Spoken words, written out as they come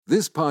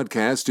This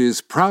podcast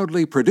is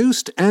proudly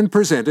produced and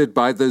presented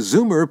by the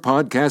Zoomer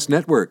Podcast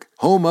Network,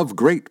 home of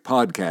great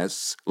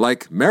podcasts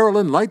like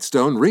Marilyn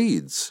Lightstone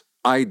Reads,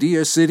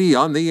 Idea City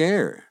on the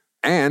Air,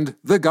 and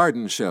The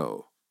Garden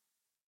Show.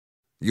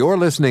 You're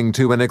listening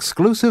to an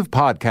exclusive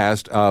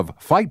podcast of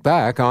Fight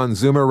Back on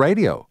Zoomer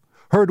Radio,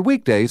 heard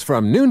weekdays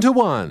from noon to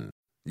 1.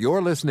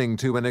 You're listening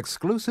to an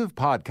exclusive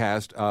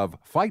podcast of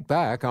Fight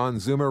Back on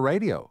Zoomer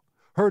Radio,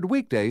 heard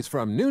weekdays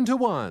from noon to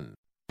 1.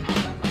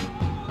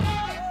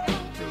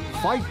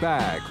 Fight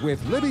Back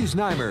with Libby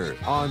Znaimer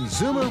on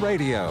Zoomer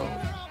Radio.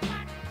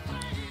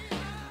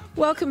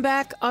 Welcome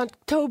back.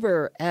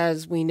 October,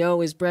 as we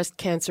know, is Breast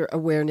Cancer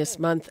Awareness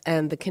Month,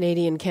 and the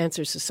Canadian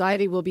Cancer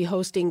Society will be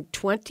hosting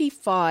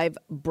 25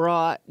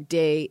 Bra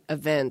Day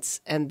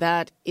events, and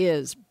that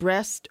is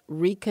Breast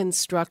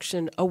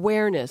Reconstruction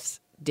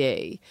Awareness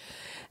Day.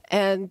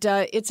 And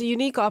it's a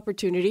unique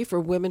opportunity for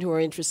women who are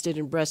interested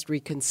in breast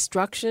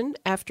reconstruction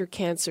after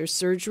cancer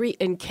surgery.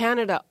 In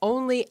Canada,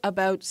 only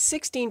about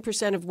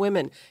 16% of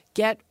women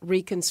get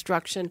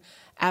reconstruction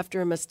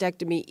after a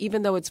mastectomy,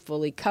 even though it's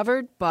fully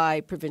covered by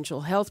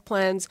provincial health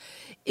plans.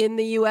 In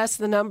the U.S.,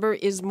 the number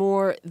is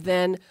more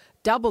than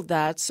double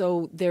that,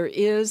 so there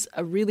is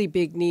a really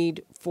big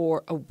need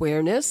for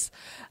awareness.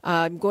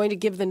 I'm going to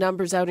give the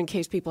numbers out in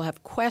case people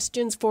have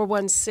questions.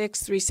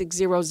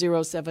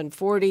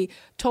 416-360-0740,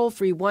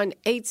 toll-free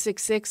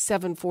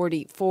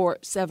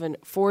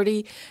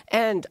 1-866-740-4740.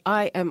 And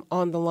I am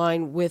on the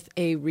line with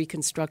a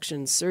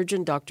reconstruction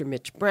surgeon, Dr.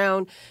 Mitch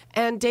Brown,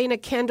 and Dana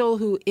Kendall,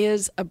 who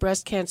is a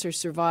breast cancer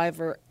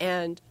survivor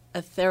and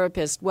a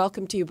therapist.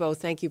 Welcome to you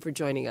both. Thank you for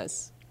joining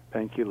us.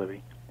 Thank you,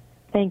 Libby.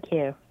 Thank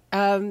you.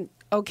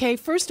 Okay,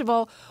 first of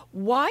all,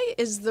 why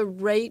is the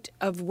rate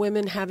of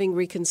women having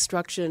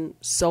reconstruction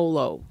so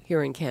low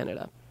here in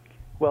Canada?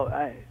 Well,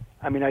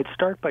 I'd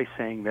start by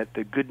saying that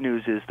the good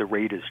news is the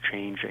rate is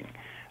changing.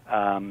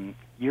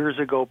 Years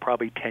ago,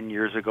 probably 10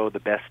 years ago, the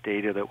best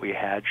data that we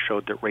had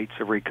showed that rates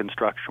of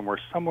reconstruction were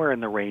somewhere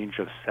in the range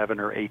of 7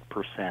 or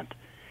 8%.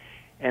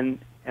 And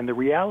the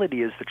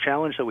reality is the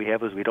challenge that we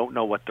have is we don't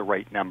know what the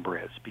right number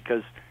is,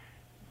 because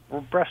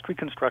breast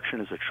reconstruction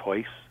is a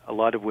choice. A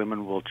lot of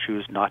women will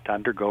choose not to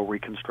undergo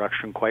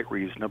reconstruction quite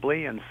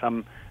reasonably, and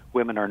some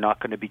women are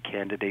not going to be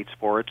candidates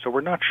for it. So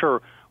we're not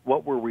sure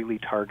what we're really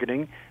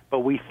targeting, but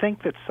we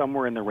think that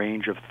somewhere in the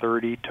range of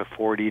 30 to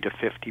 40 to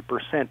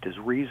 50% is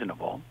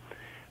reasonable.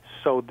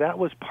 So that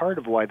was part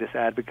of why this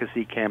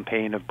advocacy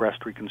campaign of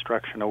breast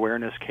reconstruction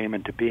awareness came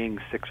into being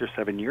 6 or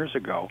 7 years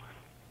ago,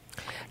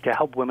 to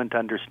help women to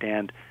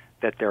understand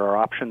that there are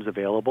options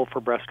available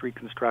for breast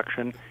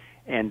reconstruction,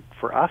 and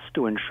for us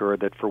to ensure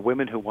that for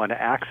women who want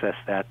to access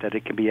that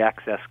it can be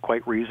accessed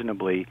quite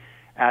reasonably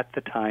at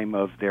the time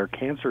of their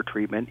cancer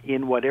treatment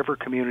in whatever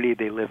community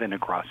they live in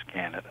across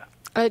Canada.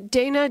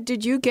 Dana,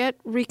 did you get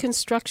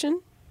reconstruction?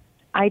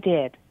 I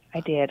did.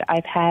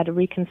 I've had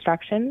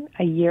reconstruction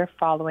a year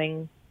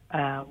following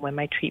when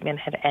my treatment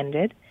had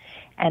ended,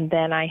 and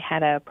then I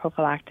had a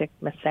prophylactic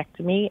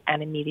mastectomy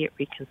and immediate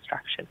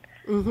reconstruction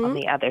on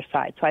the other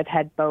side. So I've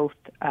had both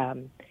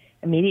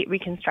immediate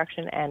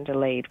reconstruction and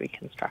delayed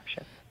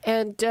reconstruction.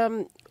 And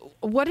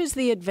what is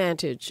the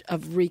advantage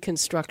of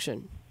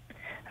reconstruction?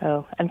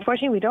 Oh,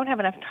 unfortunately, we don't have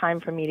enough time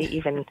for me to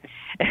even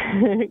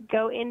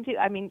go into.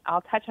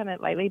 I'll touch on it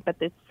lightly, but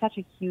it's such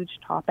a huge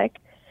topic.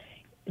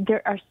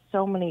 There are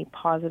so many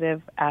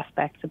positive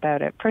aspects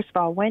about it. First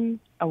of all, when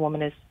I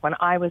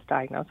was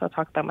diagnosed, I'll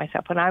talk about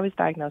myself. When I was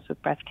diagnosed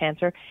with breast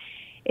cancer,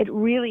 it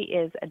really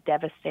is a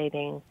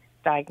devastating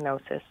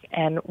diagnosis,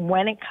 and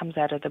when it comes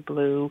out of the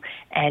blue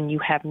and you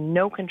have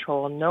no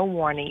control, no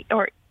warning,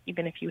 or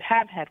even if you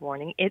have had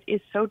warning, it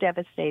is so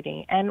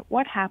devastating. And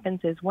what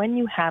happens is when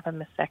you have a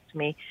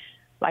mastectomy,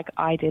 like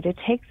I did, it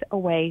takes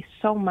away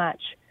so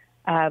much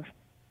of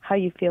how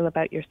you feel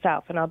about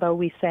yourself. And although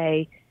we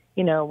say,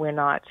 we're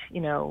not,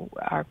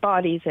 our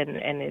bodies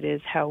and it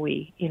is how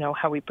we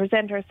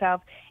present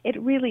ourselves, it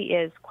really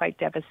is quite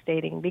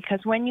devastating,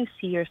 because when you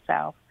see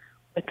yourself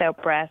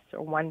without breasts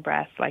or one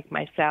breast like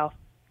myself,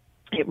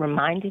 it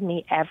reminded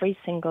me every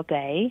single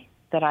day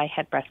that I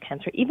had breast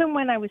cancer. Even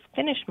when I was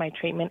finished my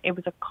treatment, it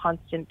was a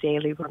constant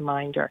daily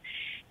reminder.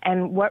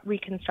 And what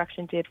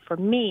reconstruction did for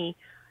me,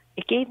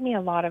 it gave me a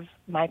lot of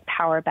my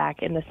power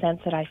back, in the sense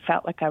that I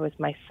felt like I was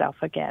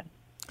myself again.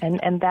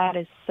 And that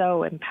is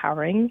so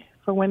empowering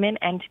for women,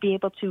 and to be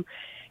able to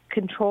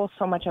control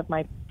so much of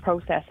my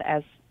process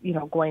as,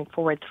 going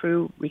forward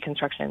through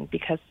reconstruction,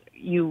 because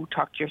you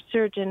talk to your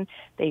surgeon,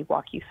 they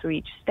walk you through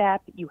each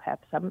step, you have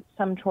some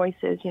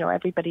choices.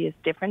 Everybody is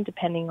different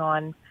depending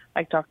on,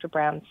 like Dr.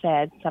 Brown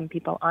said, some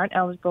people aren't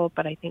eligible,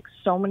 but I think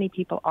so many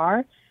people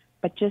are,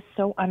 but just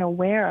so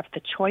unaware of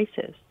the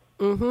choices.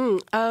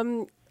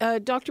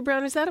 Dr.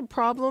 Brown, is that a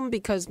problem?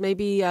 Because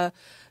maybe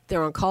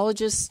their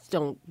oncologists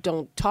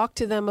don't talk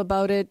to them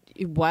about it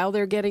while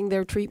they're getting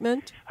their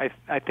treatment?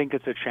 I think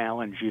it's a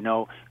challenge.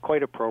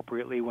 Quite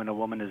appropriately, when a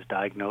woman is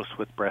diagnosed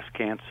with breast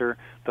cancer,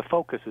 the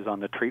focus is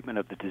on the treatment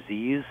of the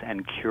disease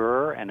and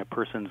cure and a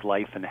person's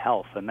life and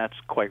health, and that's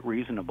quite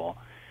reasonable.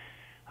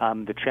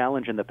 The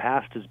challenge in the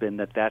past has been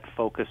that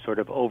focus sort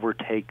of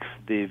overtakes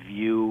the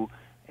view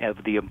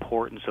of the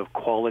importance of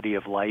quality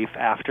of life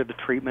after the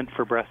treatment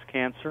for breast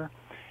cancer.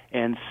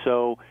 And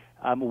so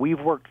we've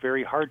worked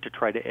very hard to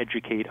try to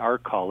educate our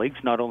colleagues,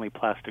 not only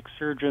plastic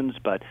surgeons,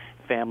 but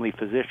family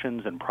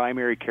physicians and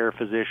primary care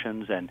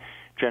physicians and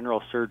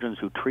general surgeons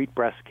who treat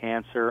breast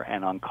cancer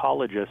and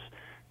oncologists,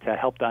 to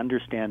help to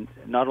understand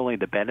not only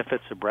the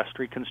benefits of breast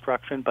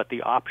reconstruction, but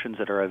the options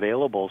that are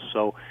available,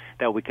 so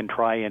that we can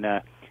try in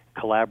a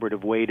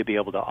collaborative way to be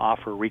able to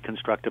offer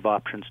reconstructive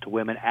options to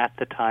women at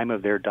the time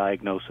of their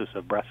diagnosis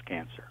of breast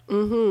cancer.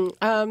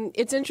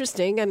 It's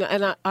interesting,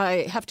 and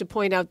I have to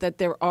point out that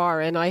there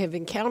are, and I have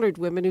encountered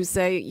women who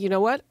say, you know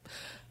what,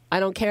 I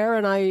don't care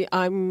and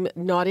I'm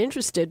not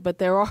interested, but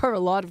there are a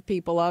lot of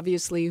people,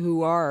 obviously,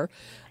 who are,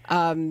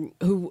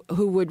 who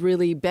would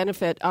really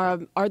benefit.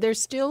 Are there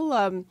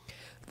still...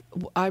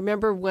 I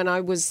remember when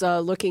I was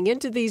looking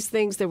into these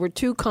things, there were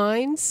two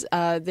kinds.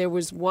 There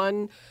was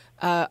one,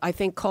 I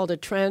think, called a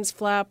trans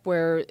flap,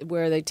 where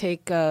they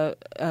take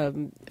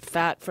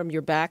fat from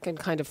your back and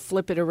kind of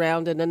flip it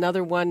around, and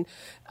another one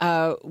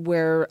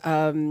where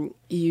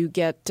you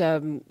get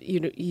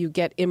you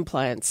get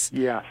implants.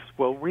 Yes.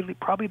 Well, really,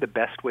 probably the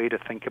best way to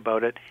think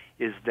about it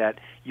is that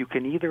you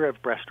can either have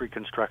breast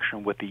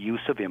reconstruction with the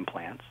use of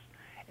implants,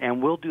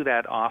 and we'll do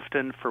that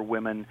often for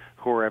women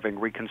who are having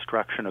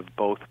reconstruction of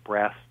both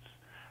breasts,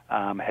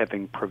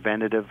 having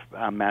preventative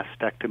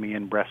mastectomy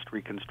and breast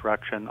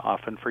reconstruction,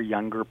 often for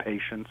younger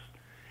patients.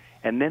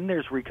 And then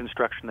there's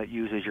reconstruction that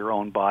uses your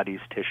own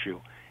body's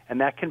tissue.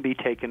 And that can be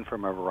taken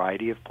from a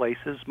variety of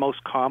places,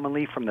 most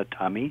commonly from the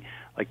tummy,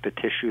 like the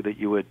tissue that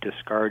you would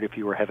discard if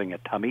you were having a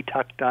tummy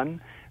tuck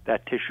done.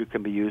 That tissue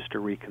can be used to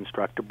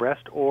reconstruct a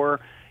breast, or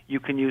you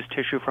can use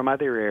tissue from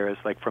other areas,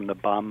 like from the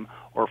bum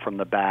or from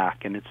the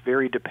back. And it's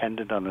very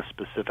dependent on the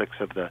specifics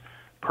of the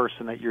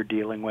person that you're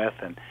dealing with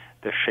and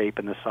the shape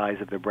and the size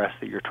of the breast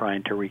that you're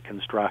trying to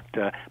reconstruct.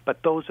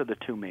 But those are the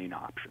two main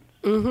options.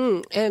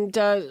 And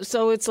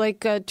so it's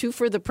like two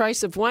for the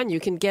price of one. You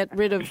can get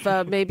rid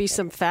of maybe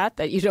some fat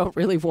that you don't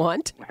really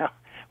want.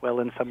 Well,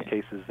 in some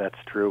cases that's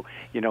true.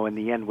 You know, in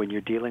the end, when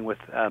you're dealing with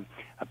a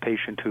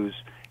patient who's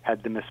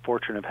had the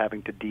misfortune of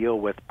having to deal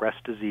with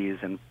breast disease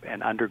and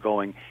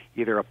undergoing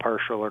either a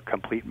partial or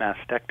complete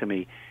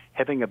mastectomy,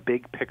 having a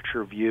big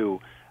picture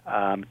view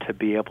to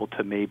be able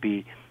to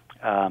maybe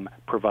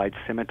provide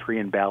symmetry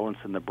and balance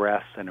in the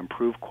breasts and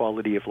improve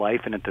quality of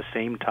life, and at the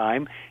same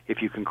time,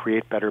 if you can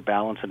create better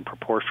balance and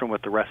proportion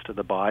with the rest of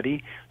the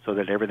body so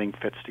that everything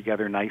fits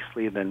together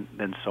nicely, then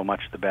so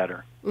much the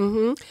better.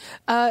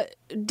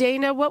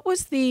 Dana, what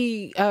was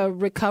the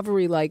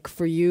recovery like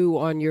for you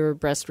on your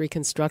breast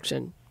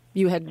reconstruction?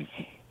 You had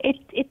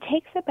it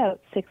takes about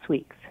 6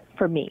 weeks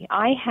for me.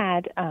 I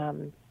had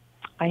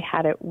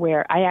it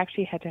where I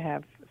actually had to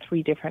have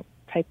 3 different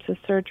types of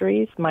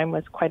surgeries. Mine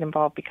was quite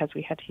involved because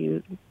we had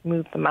to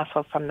move the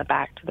muscle from the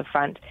back to the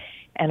front,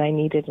 and I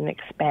needed an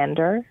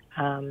expander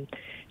to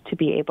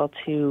be able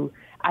to,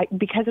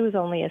 because it was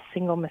only a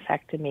single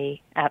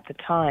mastectomy at the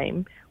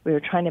time, we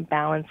were trying to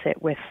balance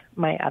it with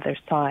my other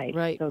side.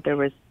 Right. So there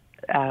was,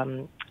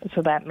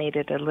 so that made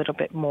it a little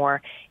bit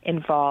more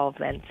involved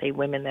than, say,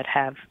 women that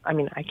have, I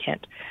mean, I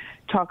can't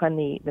talk on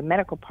the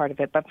medical part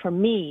of it, but for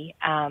me,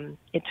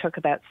 it took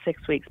about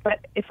 6 weeks.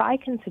 But if I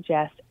can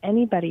suggest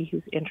anybody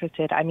who's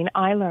interested, I mean,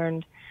 I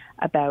learned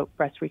about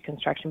breast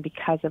reconstruction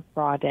because of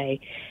Bra Day,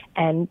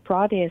 and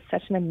Bra Day is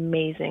such an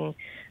amazing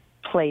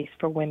place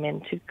for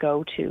women to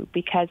go to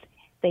because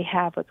they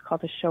have what's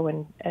called a show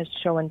and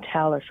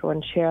tell or show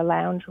and share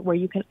lounge, where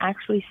you can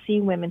actually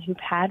see women who've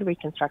had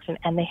reconstruction,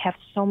 and they have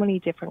so many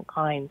different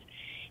kinds.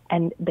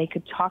 And they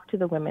could talk to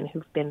the women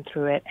who've been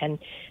through it, and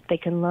they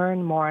can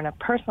learn more on a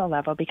personal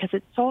level, because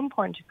it's so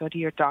important to go to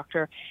your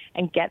doctor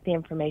and get the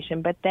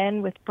information. But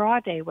then with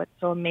Bra Day, what's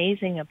so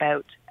amazing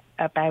about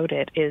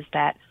it is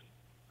that,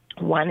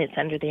 one, it's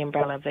under the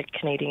umbrella of the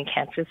Canadian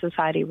Cancer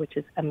Society, which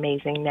is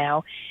amazing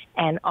now,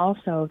 and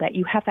also that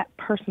you have that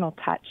personal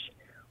touch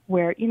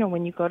where, you know,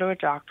 when you go to a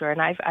doctor,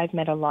 and I've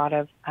met a lot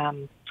of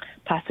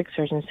plastic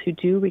surgeons who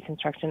do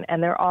reconstruction,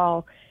 and they're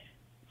all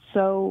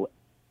so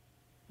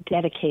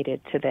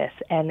dedicated to this,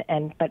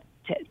 but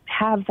to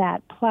have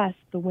that plus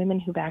the women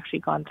who've actually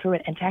gone through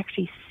it and to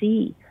actually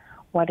see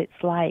what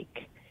it's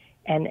like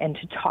and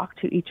to talk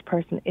to each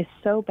person is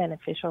so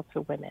beneficial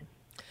to women.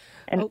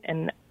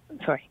 And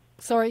sorry.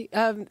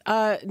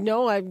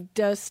 No, I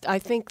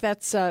think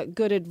that's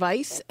good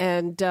advice.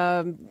 And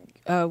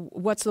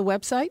what's the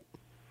website?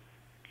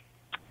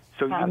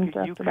 So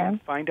you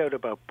can find out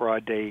about Bra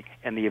Day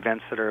and the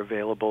events that are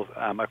available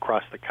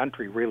across the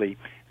country, really,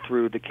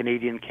 through the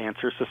Canadian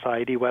Cancer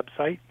Society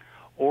website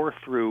or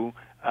through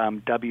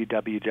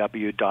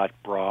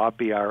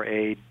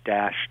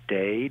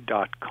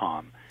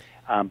www.bra-day.com.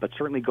 But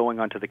certainly going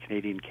onto the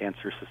Canadian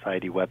Cancer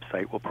Society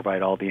website will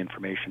provide all the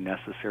information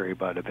necessary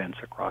about events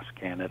across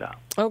Canada.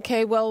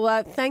 Okay,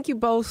 well, thank you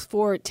both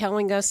for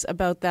telling us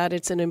about that.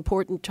 It's an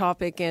important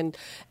topic, and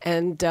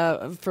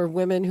for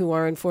women who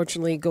are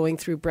unfortunately going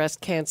through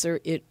breast cancer,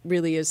 it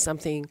really is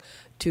something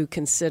to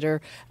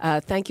consider.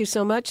 Thank you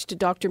so much to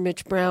Dr.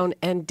 Mitch Brown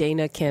and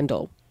Dana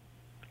Kendall.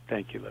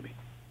 Thank you, Libby.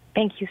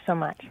 Thank you so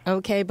much.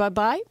 Okay,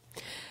 bye-bye.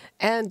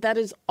 And that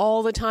is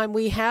all the time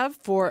we have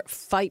for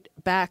Fight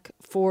Back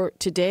for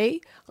today.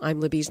 I'm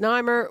Libby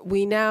Znaimer.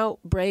 We now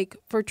break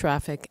for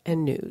traffic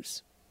and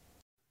news.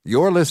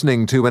 You're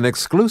listening to an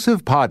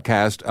exclusive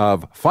podcast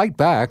of Fight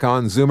Back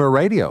on Zoomer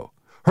Radio.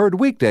 Heard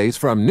weekdays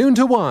from noon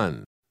to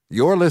 1.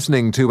 You're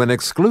listening to an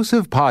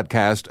exclusive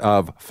podcast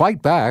of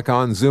Fight Back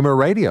on Zoomer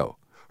Radio.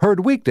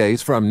 Heard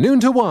weekdays from noon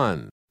to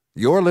 1.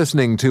 You're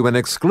listening to an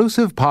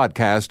exclusive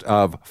podcast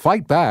of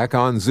Fight Back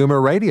on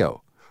Zoomer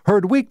Radio.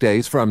 Heard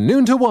weekdays from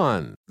noon to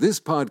 1. This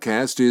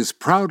podcast is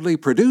proudly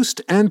produced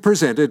and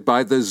presented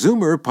by the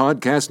Zoomer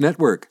Podcast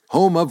Network,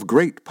 home of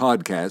great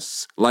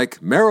podcasts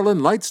like Marilyn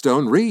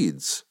Lightstone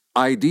Reads,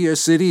 Idea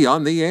City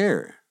on the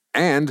Air,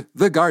 and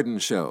The Garden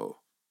Show.